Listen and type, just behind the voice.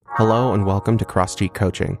Hello and welcome to Cross Street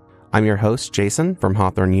Coaching. I'm your host, Jason from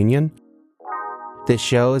Hawthorne Union. This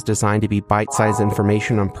show is designed to be bite-sized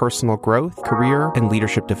information on personal growth, career and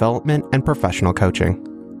leadership development, and professional coaching.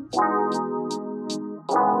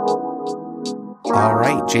 All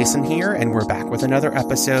right, Jason here, and we're back with another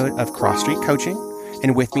episode of Cross Street Coaching.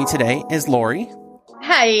 And with me today is Lori.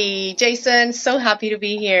 Hi, Jason. So happy to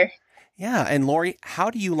be here. Yeah, and Lori,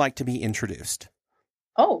 how do you like to be introduced?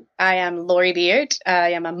 Oh, I am Lori Beard.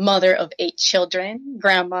 I am a mother of 8 children,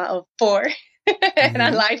 grandma of 4, and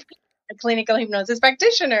a clinical hypnosis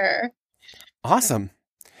practitioner. Awesome.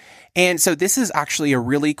 And so this is actually a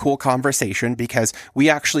really cool conversation because we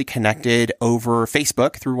actually connected over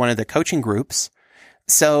Facebook through one of the coaching groups.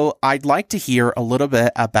 So I'd like to hear a little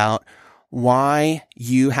bit about why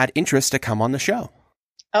you had interest to come on the show.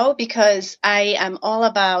 Oh, because I am all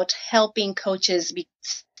about helping coaches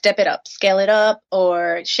step it up, scale it up,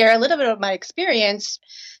 or share a little bit of my experience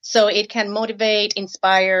so it can motivate,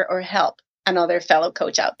 inspire, or help another fellow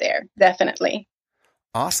coach out there. Definitely.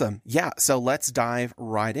 Awesome. Yeah. So let's dive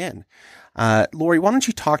right in. Lori, why don't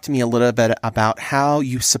you talk to me a little bit about how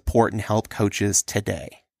you support and help coaches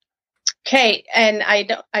today? Okay. And I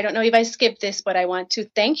don't know if I skipped this, but I want to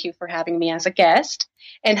thank you for having me as a guest.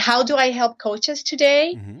 And how do I help coaches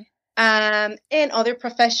today? And other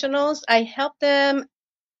professionals? I help them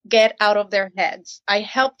get out of their heads. I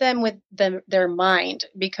help them with their mind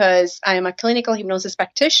because I am a clinical hypnosis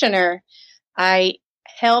practitioner. I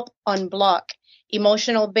help unblock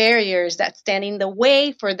emotional barriers that stand in the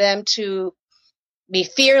way for them to be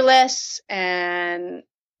fearless and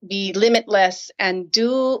be limitless and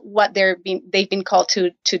do what they've been called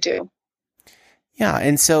to do. Yeah.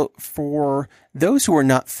 And so for those who are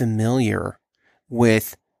not familiar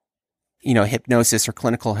with hypnosis or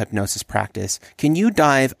clinical hypnosis practice, can you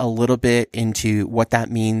dive a little bit into what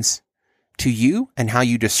that means to you and how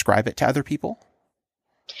you describe it to other people?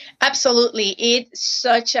 Absolutely. It's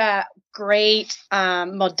such a great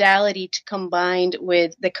modality to combine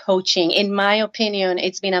with the coaching. In my opinion,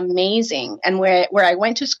 it's been amazing. And where I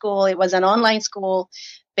went to school, it was an online school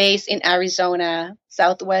based in Arizona,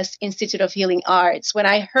 Southwest Institute of Healing Arts. When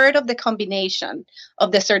I heard of the combination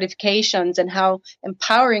of the certifications and how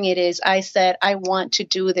empowering it is, I said, I want to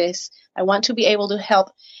do this. I want to be able to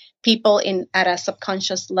help people at a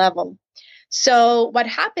subconscious level. So what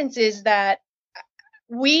happens is that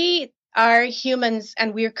we are humans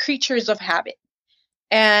and we're creatures of habit.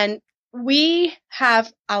 And we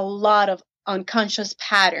have a lot of unconscious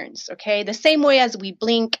patterns, okay? The same way as we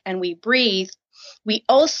blink and we breathe, we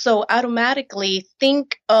also automatically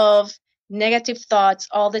think of negative thoughts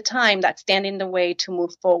all the time that stand in the way to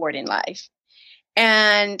move forward in life.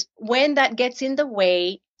 And when that gets in the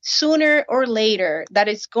way, sooner or later, that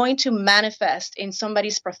is going to manifest in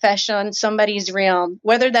somebody's profession, somebody's realm,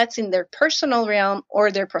 whether that's in their personal realm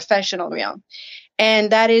or their professional realm.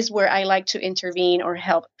 And that is where I like to intervene or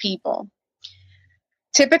help people.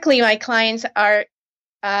 Typically, my clients are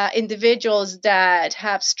individuals that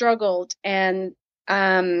have struggled and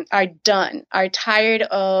are tired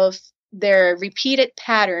of their repeated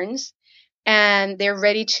patterns, and they're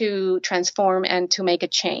ready to transform and to make a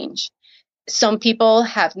change. Some people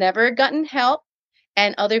have never gotten help,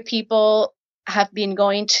 and other people have been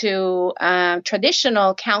going to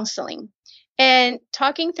traditional counseling. And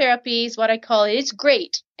talking therapy is what I call it. It's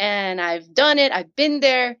great, and I've done it. I've been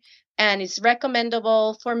there, and it's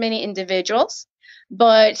recommendable for many individuals.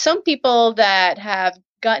 But some people that have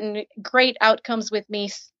gotten great outcomes with me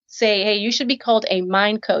say, hey, you should be called a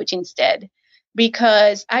mind coach instead,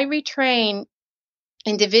 because I retrain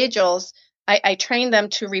individuals. I train them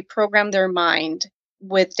to reprogram their mind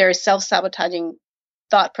with their self-sabotaging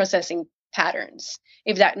thought processing patterns,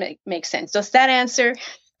 if that makes sense. Does that answer?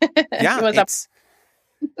 Yeah,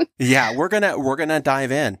 yeah, we're gonna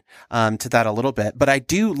dive in to that a little bit, but I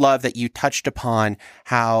do love that you touched upon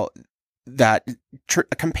how that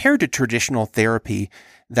compared to traditional therapy,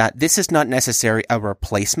 that this is not necessarily a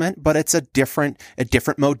replacement, but it's a different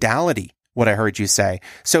modality. What I heard you say.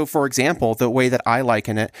 So, for example, the way that I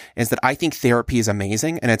liken it is that I think therapy is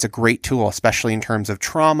amazing and it's a great tool, especially in terms of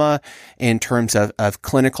trauma, in terms of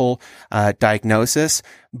clinical diagnosis.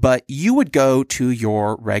 But you would go to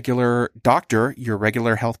your regular doctor, your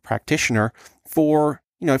regular health practitioner for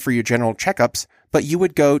your general checkups, but you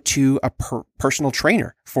would go to a personal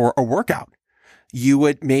trainer for a workout. You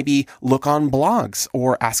would maybe look on blogs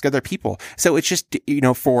or ask other people. So it's just,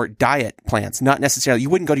 for diet plans, not necessarily, you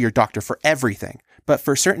wouldn't go to your doctor for everything, but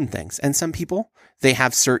for certain things. And some people, they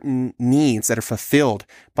have certain needs that are fulfilled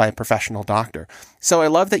by a professional doctor. So I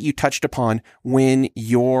love that you touched upon when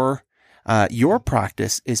your your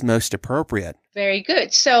practice is most appropriate. Very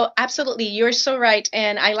good. So absolutely, you're so right.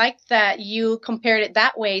 And I like that you compared it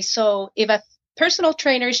that way. So if a personal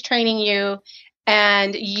trainer is training you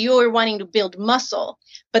and you're wanting to build muscle,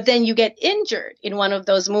 but then you get injured in one of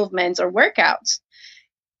those movements or workouts,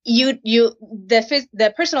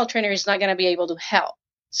 the personal trainer is not going to be able to help.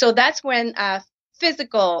 So that's when a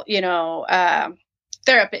physical,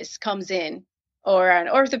 therapist comes in, or an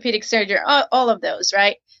orthopedic surgeon, all of those,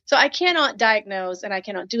 right? So I cannot diagnose and I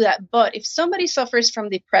cannot do that. But if somebody suffers from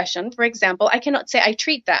depression, for example, I cannot say I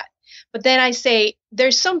treat that. But then I say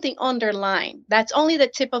there's something underlying. That's only the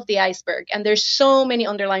tip of the iceberg. And there's so many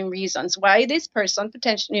underlying reasons why this person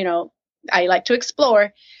potentially, I like to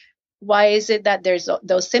explore. Why is it that there's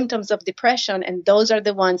those symptoms of depression? And those are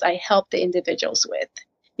the ones I help the individuals with.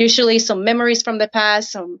 Usually some memories from the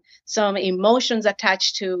past, some emotions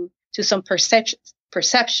attached to some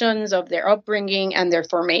perceptions of their upbringing and their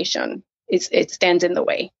formation. It stands in the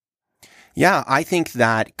way. Yeah, I think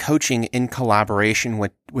that coaching in collaboration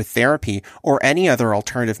with therapy or any other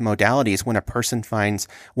alternative modalities, when a person finds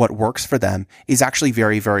what works for them, is actually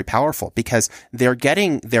very, very powerful, because they're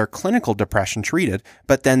getting their clinical depression treated,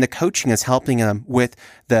 but then the coaching is helping them with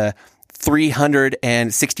the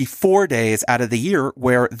 364 days out of the year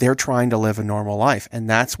where they're trying to live a normal life. And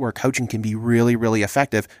that's where coaching can be really, really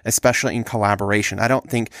effective, especially in collaboration. I don't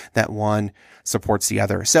think that one supports the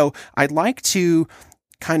other. So I'd like to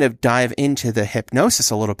kind of dive into the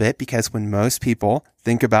hypnosis a little bit, because when most people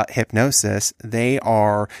think about hypnosis, they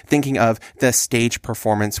are thinking of the stage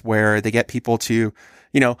performance where they get people to,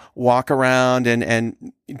 walk around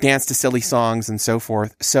and dance to silly songs and so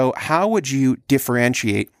forth. So how would you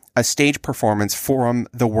differentiate a stage performance from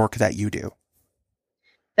the work that you do?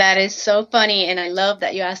 That is so funny. And I love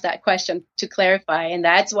that you asked that question to clarify. And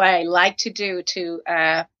that's why I like to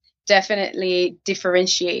definitely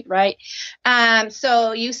differentiate, right?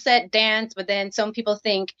 So you said dance, but then some people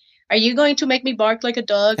think, are you going to make me bark like a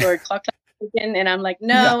dog or cluck like a chicken? And I'm like,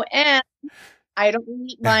 no. And I don't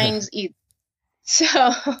eat lines either.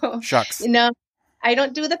 So, shucks. I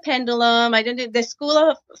don't do the pendulum. I don't do the school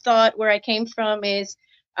of thought where I came from is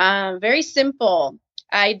very simple.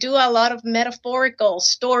 I do a lot of metaphorical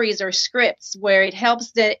stories or scripts where it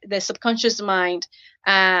helps the subconscious mind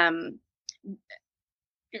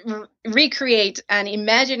recreate an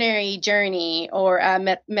imaginary journey or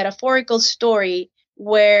a metaphorical story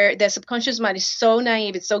where the subconscious mind is so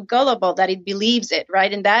naive, it's so gullible that it believes it,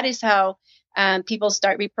 right? And that is how people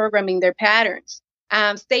start reprogramming their patterns.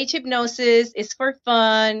 Stage hypnosis is for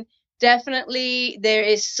fun. Definitely there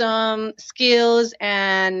is some skills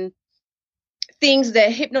and things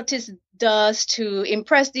that hypnotist does to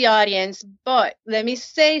impress the audience. But let me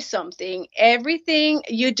say something. Everything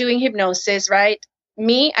you do in hypnosis, right?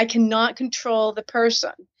 Me, I cannot control the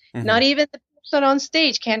person. Mm-hmm. Not even the person on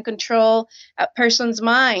stage can control a person's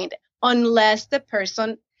mind unless the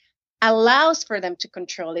person allows for them to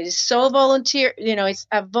control it. It's so volunteer, it's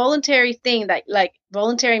a voluntary thing, that like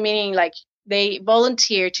voluntary meaning like they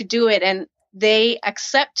volunteer to do it and they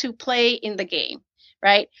accept to play in the game,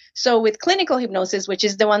 right? So with clinical hypnosis, which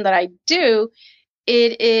is the one that I do,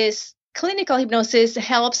 it is clinical hypnosis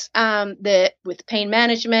helps with pain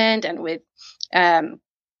management and with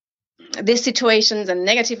these situations and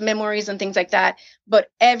negative memories and things like that. But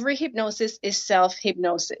every hypnosis is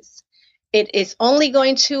self-hypnosis. It is only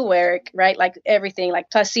going to work, right? Like everything, like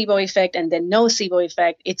placebo effect and then nocebo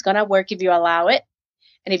effect. It's going to work if you allow it.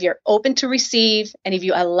 And if you're open to receive, and if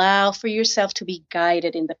you allow for yourself to be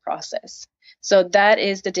guided in the process. So that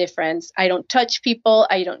is the difference. I don't touch people.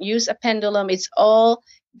 I don't use a pendulum. It's all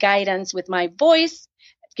guidance with my voice,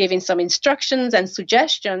 giving some instructions and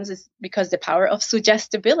suggestions, because the power of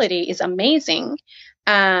suggestibility is amazing.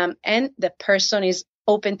 And the person is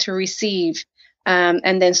open to receive,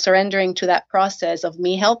 and then surrendering to that process of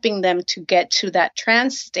me helping them to get to that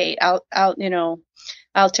trance state,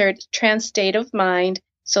 altered trance state of mind,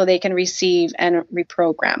 so they can receive and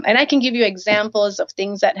reprogram. And I can give you examples of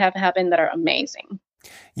things that have happened that are amazing.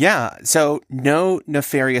 Yeah. So no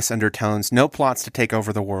nefarious undertones, no plots to take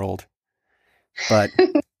over the world, but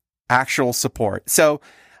actual support. So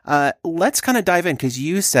let's kind of dive in, because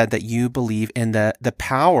you said that you believe in the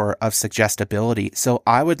power of suggestibility. So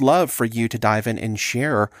I would love for you to dive in and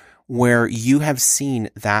share where you have seen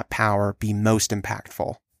that power be most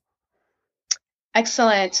impactful.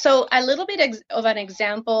 Excellent. So a little bit of an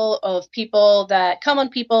example of common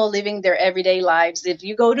people living their everyday lives. If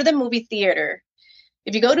you go to the movie theater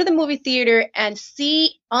and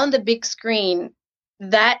see on the big screen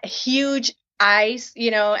that huge ice,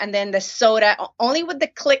 and then the soda, only with the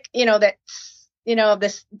click,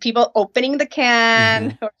 this people opening the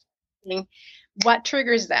can, mm-hmm. or marketing, what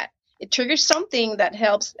triggers that? It triggers something that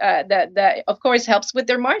helps, that of course helps with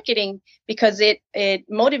their marketing, because it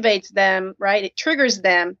motivates them, right? It triggers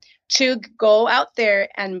them to go out there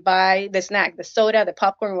and buy the snack, the soda, the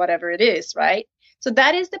popcorn, whatever it is, right? So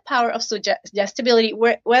that is the power of suggestibility,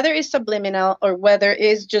 whether it's subliminal or whether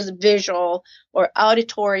it's just visual or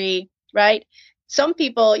auditory, right? Some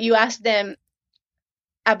people, you ask them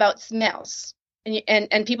about smells,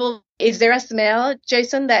 and people, is there a smell,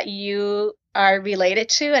 Jason, that you are related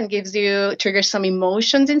to and triggers some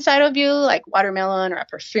emotions inside of you, like watermelon or a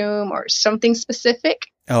perfume or something specific?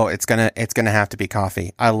 Oh, it's gonna have to be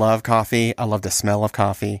coffee. I love coffee. I love the smell of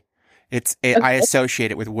coffee. I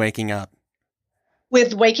associate it with waking up.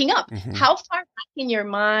 With waking up. Mm-hmm. How far back in your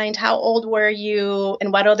mind, how old were you,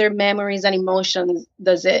 and what other memories and emotions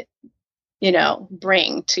does it,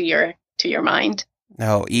 bring to your mind?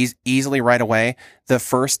 No, easily right away. The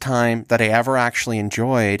first time that I ever actually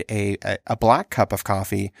enjoyed a black cup of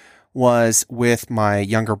coffee was with my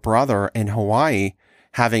younger brother in Hawaii,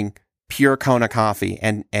 having pure Kona coffee.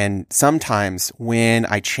 And sometimes when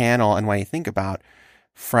I channel and when I think about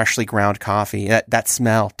freshly ground coffee, that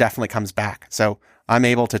smell definitely comes back. So I'm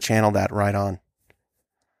able to channel that right on.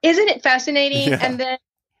 Isn't it fascinating? Yeah.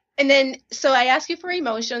 And then, so I ask you for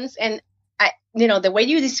emotions, and the way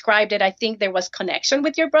you described it, I think there was connection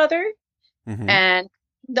with your brother, mm-hmm. and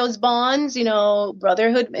those bonds,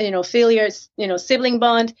 brotherhood, filial, sibling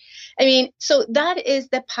bond. I mean, so that is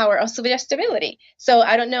the power of suggestibility. So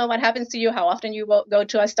I don't know what happens to you, how often you go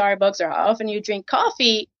to a Starbucks or how often you drink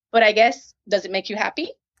coffee, but I guess, does it make you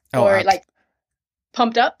happy or like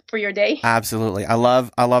pumped up for your day? Absolutely. I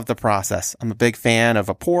love the process. I'm a big fan of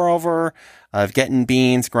a pour over, of getting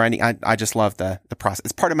beans, grinding. I just love the process.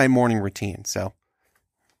 It's part of my morning routine. So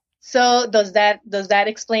does that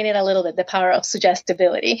explain it a little bit, the power of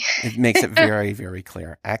suggestibility? It makes it very, very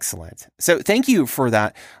clear. Excellent. So thank you for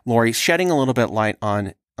that, Lori, shedding a little bit light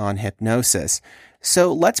on hypnosis.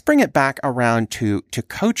 So let's bring it back around to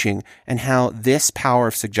coaching and how this power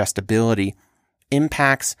of suggestibility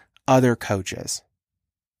impacts other coaches.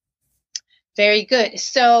 Very good.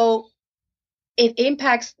 So it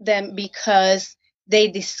impacts them because they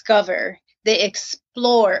discover, they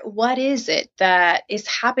explore what is it that is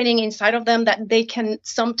happening inside of them that they can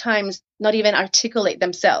sometimes not even articulate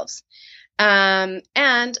themselves. And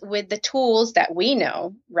with the tools that we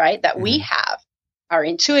know, right, that mm-hmm. we have, our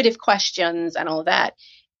intuitive questions and all that,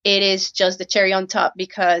 it is just the cherry on top,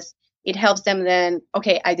 because it helps them then,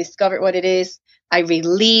 okay, I discovered what it is. I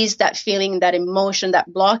release that feeling, that emotion, that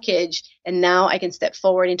blockage, and now I can step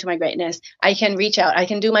forward into my greatness. I can reach out. I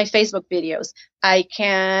can do my Facebook videos. I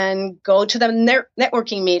can go to the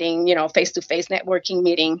networking meeting, face-to-face networking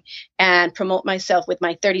meeting, and promote myself with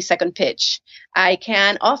my 30-second pitch. I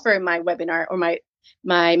can offer my webinar or my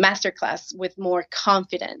masterclass with more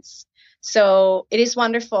confidence. So it is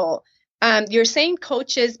wonderful. You're saying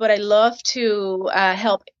coaches, but I love to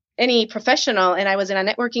help any professional. And I was in a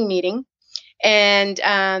networking meeting, and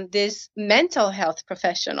this mental health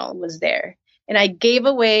professional was there, and I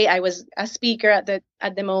was a speaker at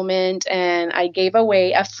the moment, and I gave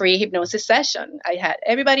away a free hypnosis session. I had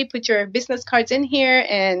everybody put your business cards in here,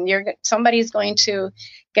 and somebody's going to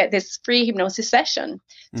get this free hypnosis session.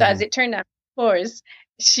 Mm-hmm. So as it turned out, of course,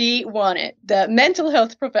 she wanted the mental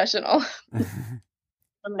health professional.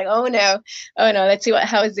 I'm like, oh no, let's see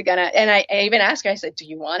how is it gonna, and I even asked her, I said, do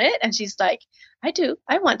you want it? And she's like, I do,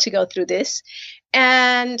 I want to go through this.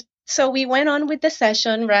 And so we went on with the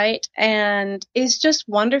session, right? And it's just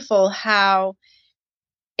wonderful how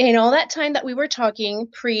in all that time that we were talking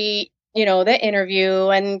the interview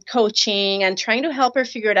and coaching and trying to help her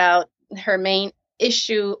figure it out, her main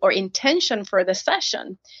issue or intention for the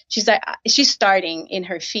session, she's like, she's starting in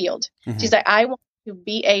her field. Mm-hmm. She's like, I want to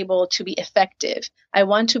be able to be effective. I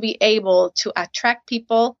want to be able to attract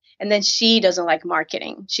people. And then she doesn't like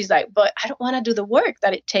marketing. She's like, but I don't want to do the work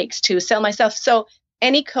that it takes to sell myself. So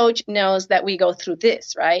any coach knows that we go through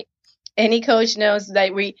this, right? Any coach knows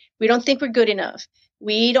that we don't think we're good enough.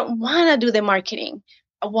 We don't want to do the marketing.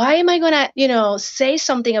 Why am I going to, say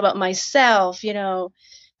something about myself? I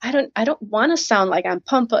don't want to sound like I'm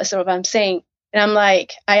pompous or if I'm saying, and I'm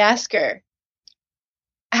like, I ask her,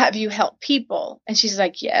 have you helped people? And she's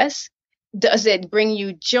like, yes. Does it bring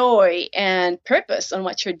you joy and purpose on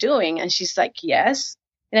what you're doing? And she's like, yes.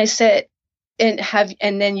 And I said, and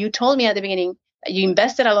then you told me at the beginning that you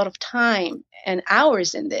invested a lot of time and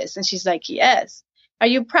hours in this. And she's like, yes. Are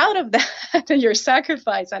you proud of that? Your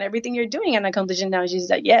sacrifice and everything you're doing and accomplishing now? She's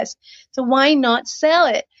like, yes. So why not sell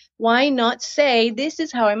it? Why not say, this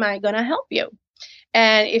is how am I going to help you?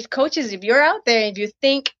 And if coaches, if you're out there, if you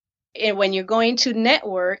think when you're going to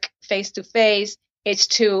network face to face, it's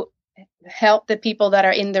to help the people that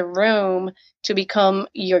are in the room to become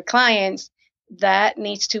your clients.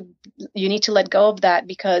 You need to let go of that,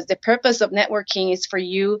 because the purpose of networking is for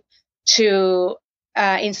you to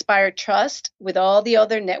inspire trust with all the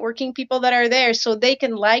other networking people that are there, so they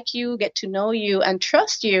can like you, get to know you, and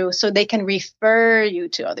trust you, so they can refer you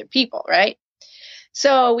to other people, right?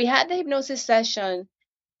 So we had the hypnosis session,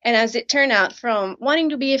 and as it turned out, from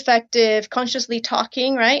wanting to be effective, consciously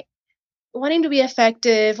talking, right? Wanting to be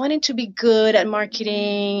effective, wanting to be good at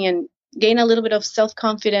marketing and gain a little bit of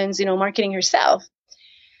self-confidence, marketing herself.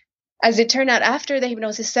 As it turned out, after the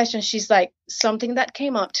hypnosis session, she's like, something that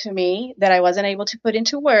came up to me that I wasn't able to put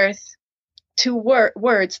into words,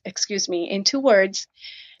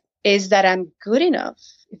 is that I'm good enough.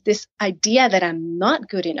 This idea that I'm not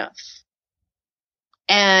good enough.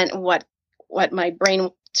 And what my brain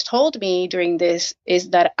told me during this is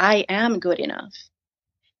that I am good enough.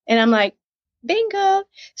 And I'm like, bingo.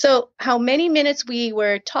 So how many minutes we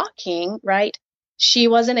were talking, right? She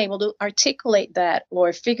wasn't able to articulate that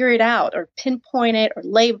or figure it out or pinpoint it or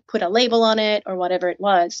put a label on it or whatever it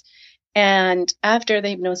was. And after the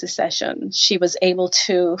hypnosis session, she was able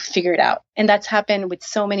to figure it out. And that's happened with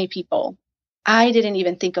so many people. I didn't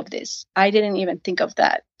even think of this. I didn't even think of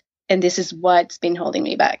that. And this is what's been holding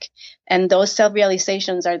me back. And those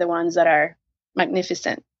self-realizations are the ones that are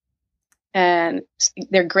magnificent. And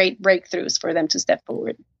they're great breakthroughs for them to step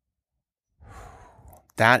forward.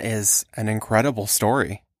 That is an incredible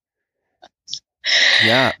story.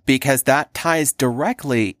 Yeah, because that ties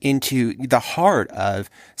directly into the heart of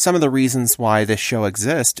some of the reasons why this show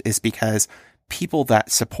exists, is because people that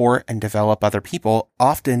support and develop other people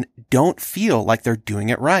often don't feel like they're doing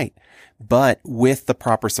it right. But with the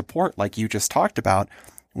proper support, like you just talked about,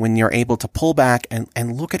 when you're able to pull back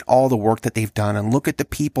and look at all the work that they've done and look at the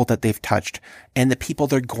people that they've touched and the people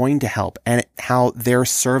they're going to help and how their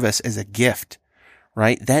service is a gift,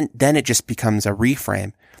 right? Then it just becomes a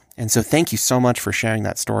reframe. And so thank you so much for sharing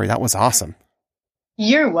that story. That was awesome.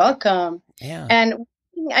 You're welcome. Yeah. And one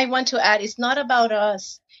thing I want to add, it's not about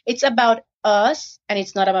us. It's about us, and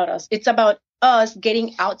it's not about us. It's about us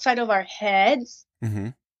getting outside of our heads,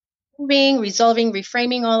 moving, resolving,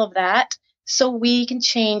 reframing all of that, so we can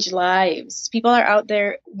change lives. People are out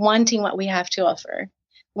there wanting what we have to offer,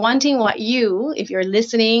 wanting what you, if you're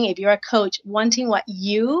listening, if you're a coach, wanting what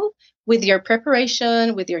you, with your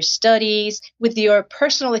preparation, with your studies, with your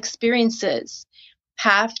personal experiences,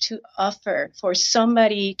 have to offer for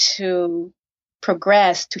somebody to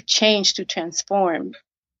progress, to change, to transform.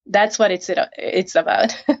 That's what it's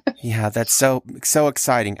about. Yeah, that's so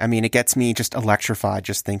exciting. I mean, it gets me just electrified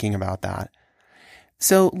just thinking about that.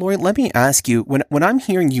 So, Lori, let me ask you, when I'm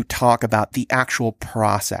hearing you talk about the actual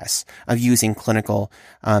process of using clinical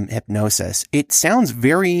hypnosis, it sounds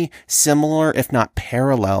very similar, if not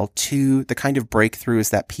parallel, to the kind of breakthroughs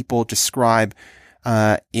that people describe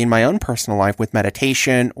in my own personal life with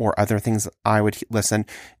meditation or other things I would listen.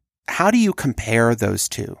 How do you compare those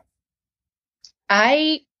two?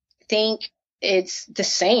 I think it's the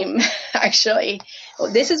same, actually.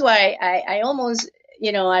 This is why I almost...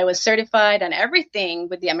 I was certified and everything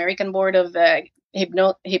with the American Board of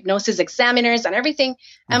Hypnosis Examiners and everything.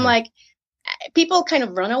 I'm like, people kind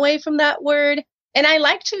of run away from that word. And I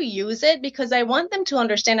like to use it because I want them to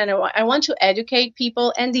understand, and I want to educate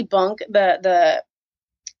people and debunk the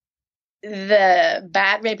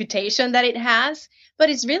bad reputation that it has. But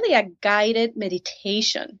it's really a guided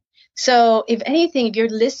meditation. So if anything, if you're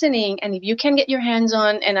listening and if you can get your hands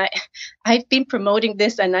on, and I've been promoting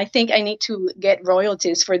this, and I think I need to get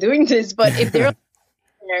royalties for doing this, but if they're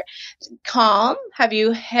Calm, have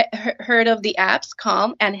you heard of the apps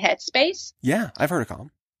Calm and Headspace? Yeah, I've heard of Calm.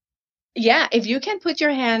 Yeah, if you can put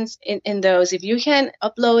your hands in those, if you can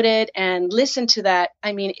upload it and listen to that,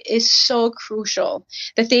 I mean, it's so crucial.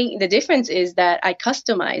 The difference is that I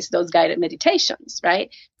customize those guided meditations,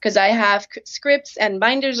 right? Because I have scripts and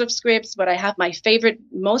binders of scripts, but I have my favorite,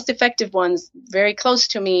 most effective ones very close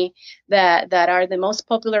to me that are the most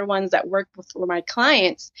popular ones that work for my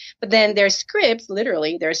clients. But then there's scripts,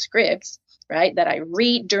 literally, there's scripts, right, that I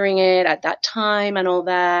read during it at that time and all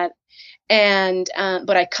that. And,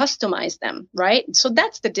 but I customize them, right? So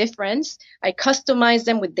that's the difference. I customize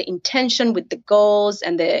them with the intention, with the goals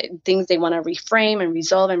and the things they want to reframe and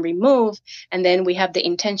resolve and remove. And then we have the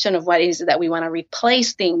intention of what is it that we want to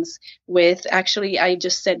replace things with. Actually, I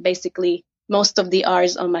just said basically most of the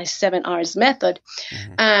R's on my 7 R's method.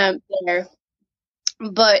 There.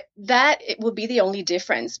 But that it will be the only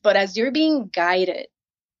difference. But as you're being guided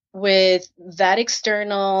with that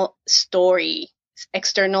external story,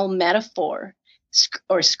 external metaphor,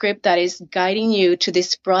 script that is guiding you to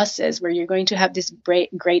this process where you're going to have this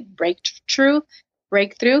great breakthrough.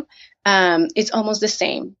 It's almost the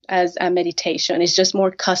same as a meditation. It's just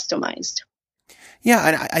more customized. Yeah,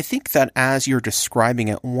 and I think that as you're describing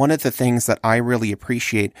it, one of the things that I really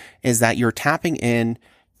appreciate is that you're tapping in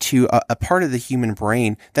to a part of the human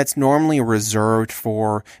brain that's normally reserved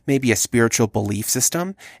for maybe a spiritual belief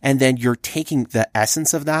system. And then you're taking the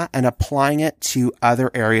essence of that and applying it to other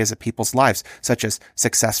areas of people's lives, such as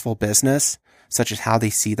successful business, such as how they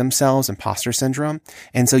see themselves, imposter syndrome.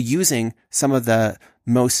 And so using some of the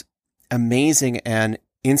most amazing and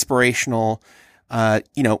inspirational,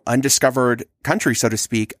 undiscovered country, so to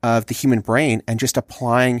speak, of the human brain and just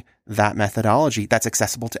applying that methodology that's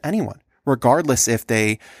accessible to anyone, regardless if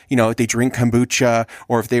they drink kombucha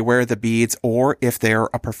or if they wear the beads or if they're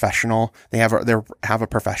a professional, they have a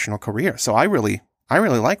professional career. So I really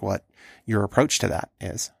like what your approach to that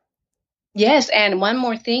is. Yes. And one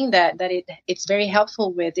more thing that it's very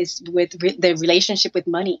helpful with is with the relationship with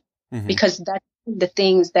money, because that's the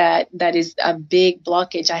things that is a big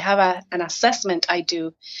blockage. I have an assessment I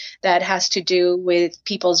do that has to do with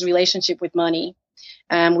people's relationship with money.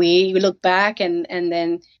 We look back and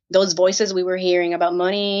then those voices we were hearing about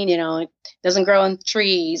money, it doesn't grow on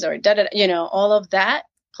trees or all of that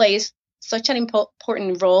plays such an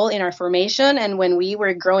important role in our formation. And when we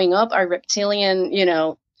were growing up, our reptilian,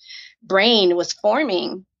 brain was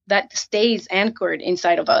forming. That stays anchored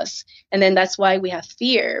inside of us. And then that's why we have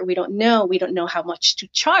fear. We don't know how much to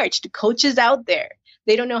charge. The coaches out there,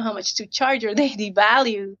 they don't know how much to charge, or they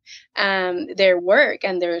devalue their work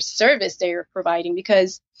and their service they're providing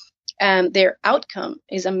because their outcome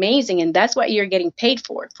is amazing. And that's what you're getting paid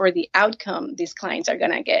for the outcome these clients are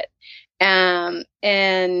going to get.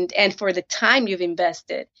 And for the time you've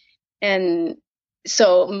invested. And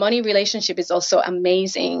so money relationship is also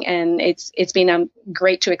amazing. And it's been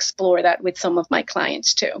great to explore that with some of my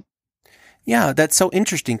clients too. Yeah, that's so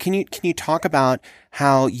interesting. Can you talk about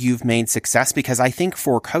how you've made success? Because I think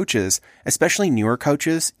for coaches, especially newer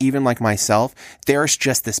coaches, even like myself, there's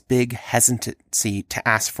just this big hesitancy to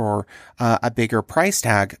ask for a bigger price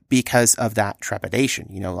tag because of that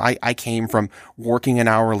trepidation. I came from working an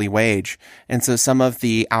hourly wage. And so some of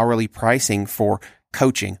the hourly pricing for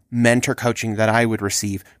coaching, mentor coaching that I would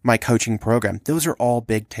receive, my coaching program, those are all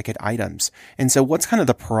big ticket items. And so what's kind of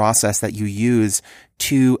the process that you use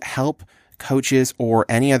to help coaches or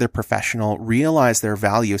any other professional realize their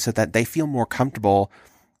value so that they feel more comfortable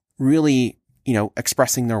really,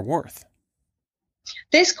 expressing their worth?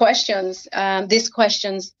 These questions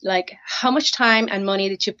like how much time and money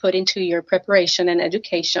did you put into your preparation and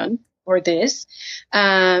education for this?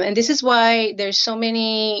 And this is why there's so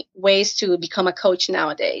many ways to become a coach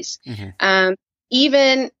nowadays.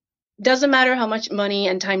 Even doesn't matter how much money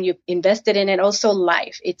and time you've invested in it, also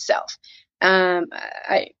life itself.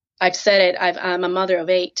 I've said it, I'm a mother of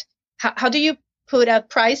 8. How do you put a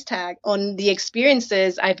price tag on the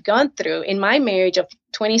experiences I've gone through in my marriage of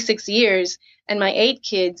 26 years and my 8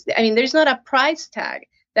 kids? I mean, there's not a price tag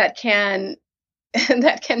that can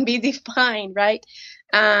be defined, right?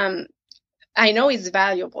 I know it's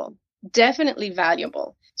valuable, definitely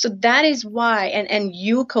valuable. So that is why, and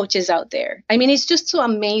you coaches out there, I mean, it's just so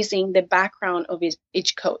amazing, the background of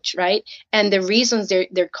each coach, right? And the reasons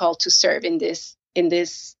they're called to serve in this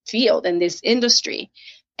field, in this industry.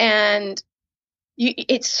 And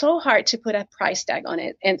it's so hard to put a price tag on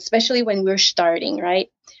it, and especially when we're starting, right?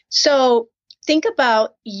 So think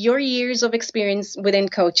about your years of experience within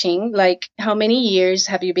coaching. Like, how many years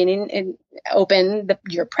have you been in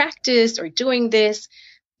your practice or doing this,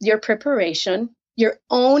 your preparation, your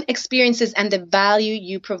own experiences, and the value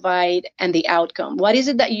you provide and the outcome? What is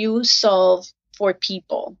it that you solve for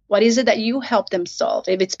people? What is it that you help them solve?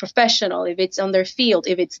 If it's professional, if it's on their field,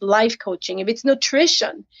 if it's life coaching, if it's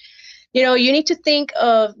nutrition, you need to think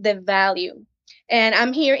of the value. And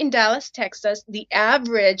I'm here in Dallas, Texas. The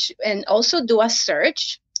average, and also do a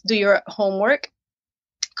search, do your homework,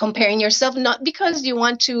 comparing yourself, not because you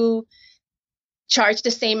want to charge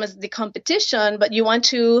the same as the competition, but you want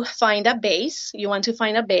to find a base.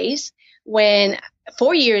 When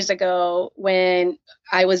 4 years ago, when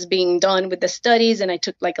I was being done with the studies and I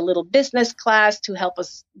took like a little business class to help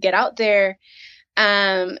us get out there,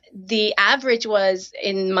 the average was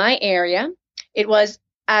in my area, it was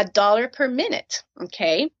 $1 per minute.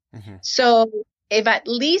 Okay. So if at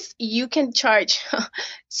least you can charge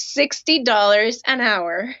 $60 an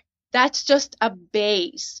hour, that's just a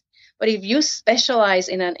base. But if you specialize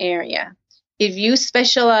in an area, if you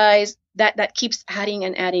specialize, that keeps adding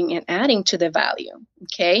and adding and adding to the value.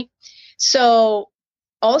 Okay. So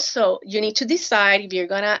also you need to decide if you're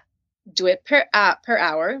going to do it per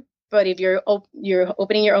hour. But if you're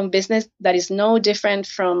opening your own business, that is no different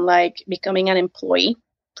from like becoming an employee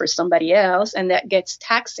for somebody else, and that gets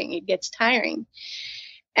taxing. It gets tiring.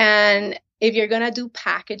 And if you're going to do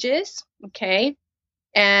packages, okay,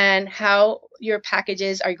 and how your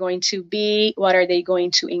packages are going to be, what are they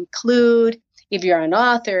going to include? If you're an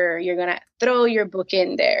author, you're going to throw your book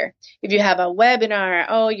in there. If you have a webinar,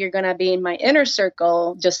 oh, you're going to be in my inner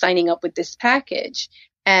circle just signing up with this package.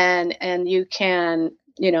 And you can,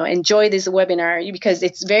 enjoy this webinar because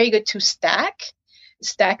it's very good to stack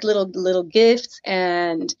little gifts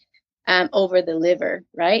and over deliver,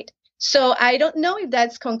 right? So I don't know if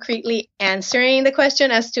that's concretely answering the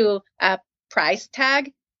question as to a price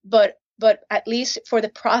tag, but at least for the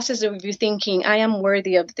process of you thinking, I am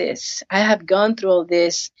worthy of this. I have gone through all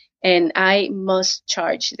this and I must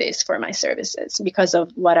charge this for my services because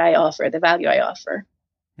of what I offer, the value I offer.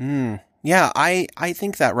 Yeah, I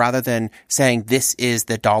think that rather than saying this is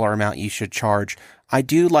the dollar amount you should charge, I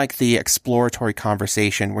do like the exploratory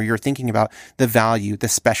conversation where you're thinking about the value, the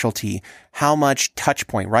specialty, how much touch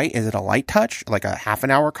point, right? Is it a light touch, like a half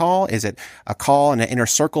an hour call? Is it a call and an inner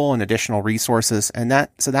circle and additional resources? And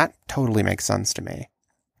that totally makes sense to me.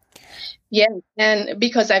 Yeah. And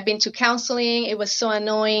because I've been to counseling, it was so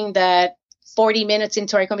annoying that 40 minutes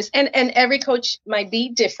into our conversation, and every coach might be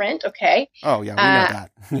different. Okay. Oh yeah.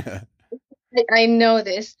 We know that. I know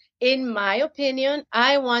this. In my opinion,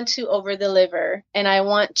 I want to over deliver and I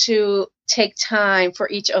want to take time for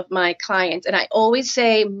each of my clients. And I always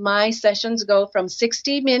say my sessions go from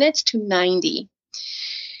 60 minutes to 90.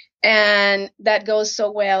 And that goes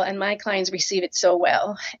so well. And my clients receive it so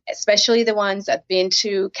well, especially the ones that have been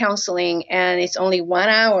to counseling and it's only 1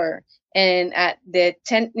 hour. And at the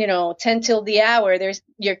 10 till the hour,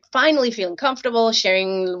 you're finally feeling comfortable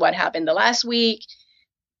sharing what happened the last week,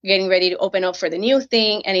 getting ready to open up for the new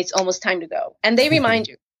thing, and it's almost time to go. And they remind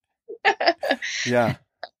you. Yeah.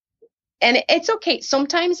 And it's okay.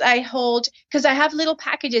 Sometimes I hold, because I have little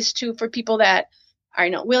packages too for people that are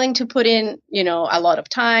not willing to put in, a lot of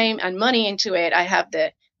time and money into it. I have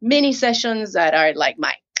the mini sessions that are like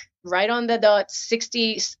right on the dot,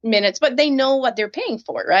 60 minutes, but they know what they're paying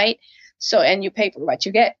for, right? So, and you pay for what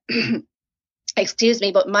you get. Excuse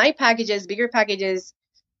me, but my packages, bigger packages,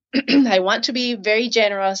 I want to be very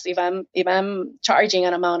generous if I'm charging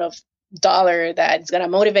an amount of dollar that's going to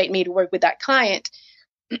motivate me to work with that client.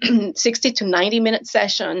 60 to 90 minute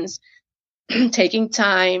sessions, taking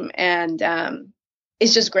time, and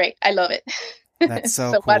it's just great. I love it. That's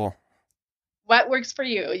so cool. What works for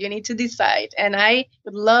you? You need to decide. And I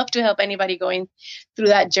would love to help anybody going through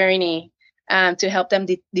that journey to help them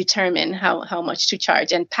determine how much to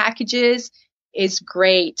charge. And packages is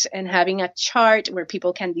great, and having a chart where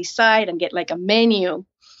people can decide and get like a menu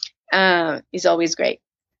is always great.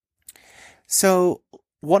 So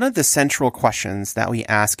one of the central questions that we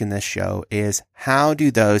ask in this show is, how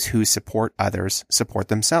do those who support others support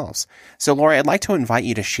themselves? So Lori, I'd like to invite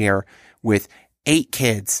you to share, with 8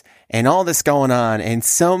 kids and all this going on and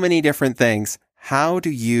so many different things, how do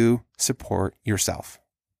you support yourself?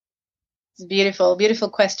 It's beautiful, beautiful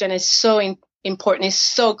question. It's so important, is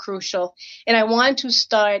so crucial. And I want to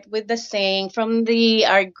start with the saying from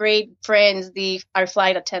our great friends, our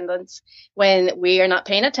flight attendants, when we are not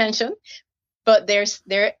paying attention, but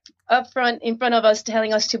they're up front in front of us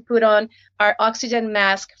telling us to put on our oxygen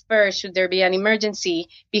mask first should there be an emergency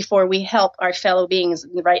before we help our fellow beings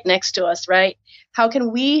right next to us, right? How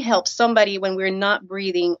can we help somebody when we're not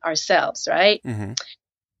breathing ourselves, right? Mm-hmm.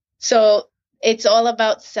 So it's all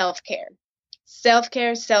about self-care.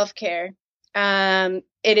 Self-care.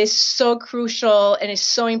 It is so crucial and it's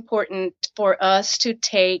so important for us to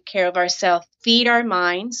take care of ourselves, feed our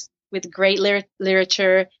minds with great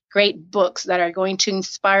literature, great books that are going to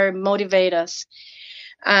inspire, motivate us,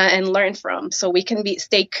 and learn from, so we can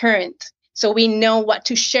stay current. So we know what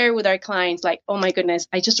to share with our clients. Like, oh my goodness,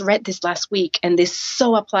 I just read this last week and this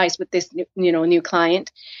so applies with this new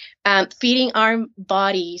client. Feeding our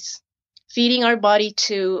body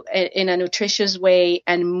in a nutritious way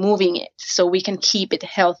and moving it so we can keep it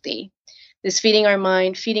healthy. This feeding our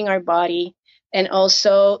mind, feeding our body, and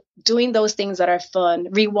also doing those things that are fun,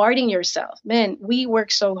 rewarding yourself. Man, we work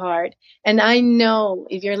so hard. And I know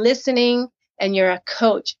if you're listening and you're a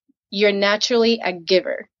coach, you're naturally a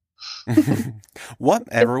giver.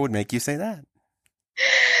 Whatever would make you say that?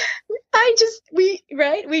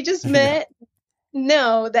 We just met.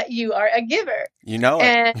 Know that you are a giver. You know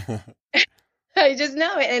it. And I just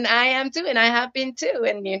know it, and I am too, and I have been too.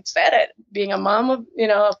 And you said it, being a mom of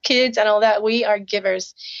kids and all that, we are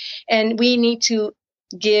givers, and we need to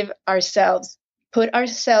give ourselves, put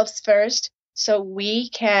ourselves first, so we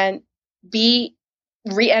can be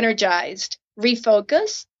re-energized,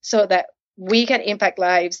 refocus, so that we can impact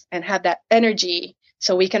lives and have that energy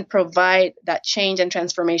so we can provide that change and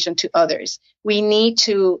transformation to others. We need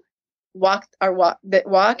to walk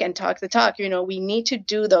and talk the talk. We need to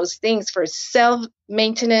do those things for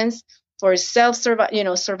self-maintenance, for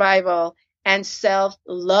survival, and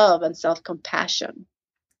self-love and self-compassion.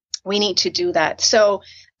 We need to do that. So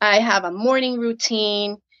I have a morning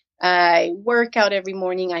routine. I work out every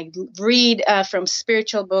morning. I read from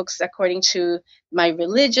spiritual books according to my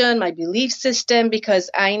religion, my belief system,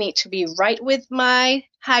 because I need to be right with my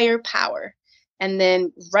higher power, and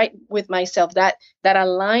then right with myself. That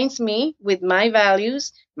aligns me with my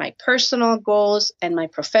values, my personal goals, and my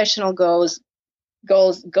professional goals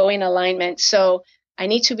go in alignment. So I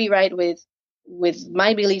need to be right with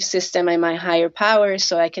my belief system and my higher power,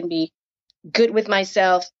 so I can be good with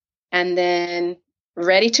myself, and then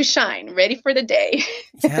ready to shine, ready for the day.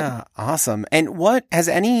 Yeah, awesome. And what has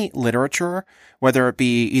any literature, whether it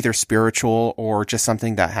be either spiritual or just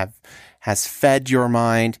something that has fed your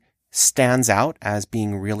mind, stands out as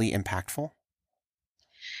being really impactful?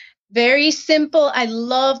 Very simple. I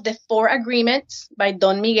love the 4 Agreements by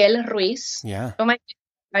Don Miguel Ruiz. Yeah.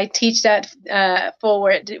 I teach that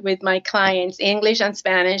forward with my clients, English and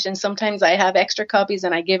Spanish, and sometimes I have extra copies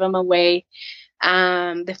and I give them away.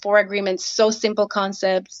 The 4 Agreements, so simple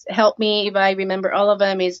concepts. Help me if I remember all of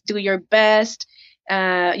them. Is do your best,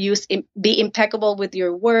 be impeccable with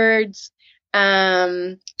your words,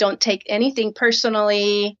 don't take anything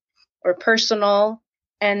personally or personal,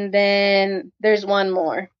 and then there's one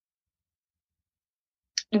more.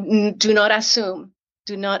 Do not assume.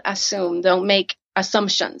 Don't make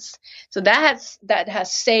assumptions. So that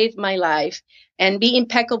has saved my life. And be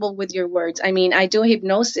impeccable with your words. I mean, I do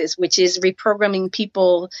hypnosis, which is reprogramming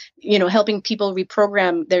people, helping people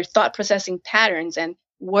reprogram their thought processing patterns, and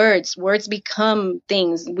words become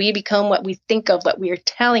things. We become what we think of, what we are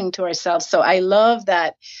telling to ourselves. So I love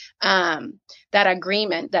that, that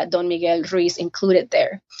agreement that Don Miguel Ruiz included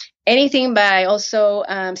there. Anything by also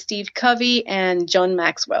Steve Covey and John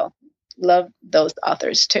Maxwell. Love those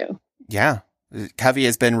authors too. Yeah. Covey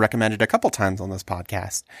has been recommended a couple times on this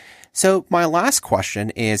podcast. So my last question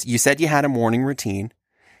is, you said you had a morning routine.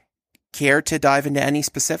 Care to dive into any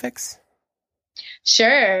specifics?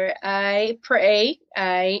 Sure. I pray,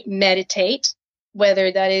 I meditate, whether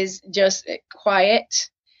that is just quiet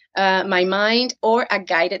my mind or a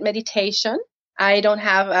guided meditation. I don't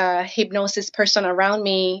have a hypnosis person around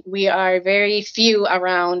me. We are very few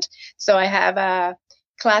around. So I have a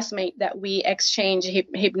classmate that we exchange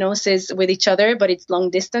hypnosis with each other, but it's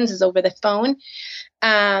long distance, it's over the phone.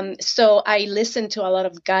 So I listen to a lot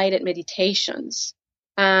of guided meditations.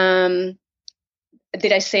 Did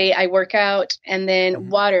I say I work out? And then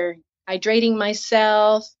water, hydrating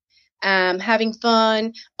myself, having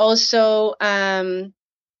fun, also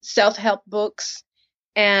self-help books,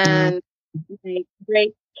 and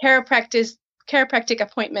great chiropractic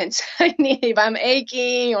appointments. If I'm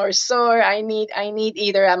aching or sore, I need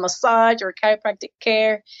either a massage or chiropractic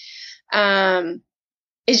care.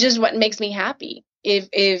 It's just what makes me happy. If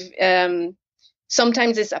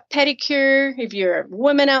sometimes it's a pedicure, if you're a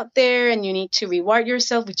woman out there and you need to reward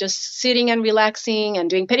yourself with just sitting and relaxing and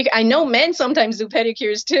doing pedicure. I know men sometimes do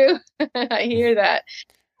pedicures too. I hear that.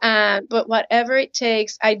 But whatever it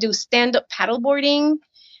takes, I do stand-up paddleboarding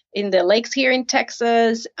in the lakes here in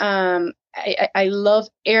Texas. I love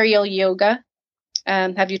aerial yoga.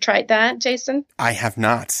 Have you tried that, Jason? I have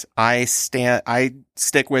not. I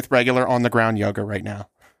stick with regular on the ground yoga right now.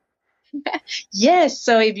 Yes.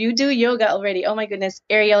 So if you do yoga already, oh my goodness,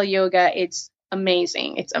 aerial yoga, it's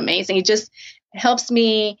amazing. It's amazing. It just helps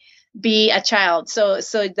me be a child. So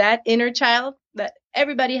that inner child that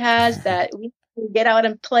everybody has, that we get out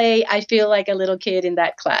and play, I feel like a little kid in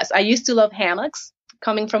that class. I used to love hammocks.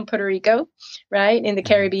 Coming from Puerto Rico, right, in the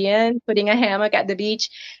Caribbean, putting a hammock at the beach.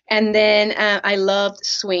 And then I loved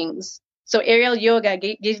swings. So aerial yoga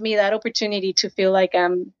gives me that opportunity to feel like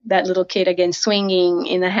I'm that little kid again, swinging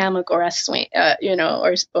in a hammock or a swing, or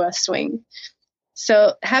a swing.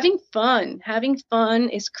 So having fun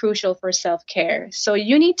is crucial for self-care. So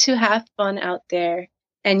you need to have fun out there,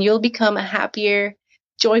 and you'll become a happier,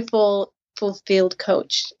 joyful, fulfilled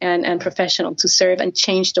coach and professional to serve and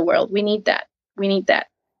change the world. We need that.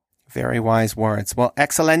 Very wise words. Well,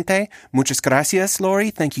 excelente. Muchas gracias, Lori.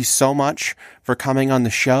 Thank you so much for coming on the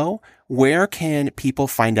show. Where can people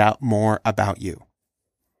find out more about you?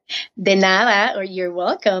 De nada, or you're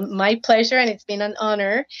welcome. My pleasure, and it's been an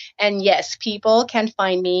honor. And yes, people can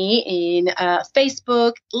find me in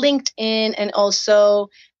Facebook, LinkedIn, and also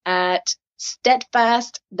at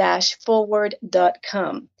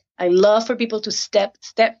steadfast-forward.com. I love for people to step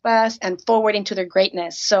fast and forward into their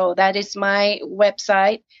greatness. So that is my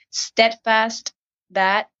website,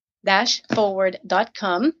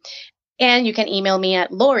 steadfast-forward.com. And you can email me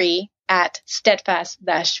at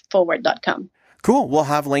Lori@steadfast-forward.com. Cool. We'll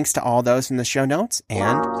have links to all those in the show notes.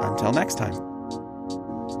 And until next time.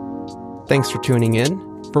 Thanks for tuning in.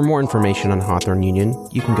 For more information on Hawthorne Union,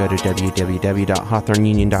 you can go to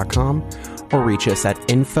www.hawthorneunion.com or reach us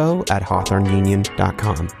at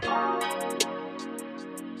info@hawthorneunion.com.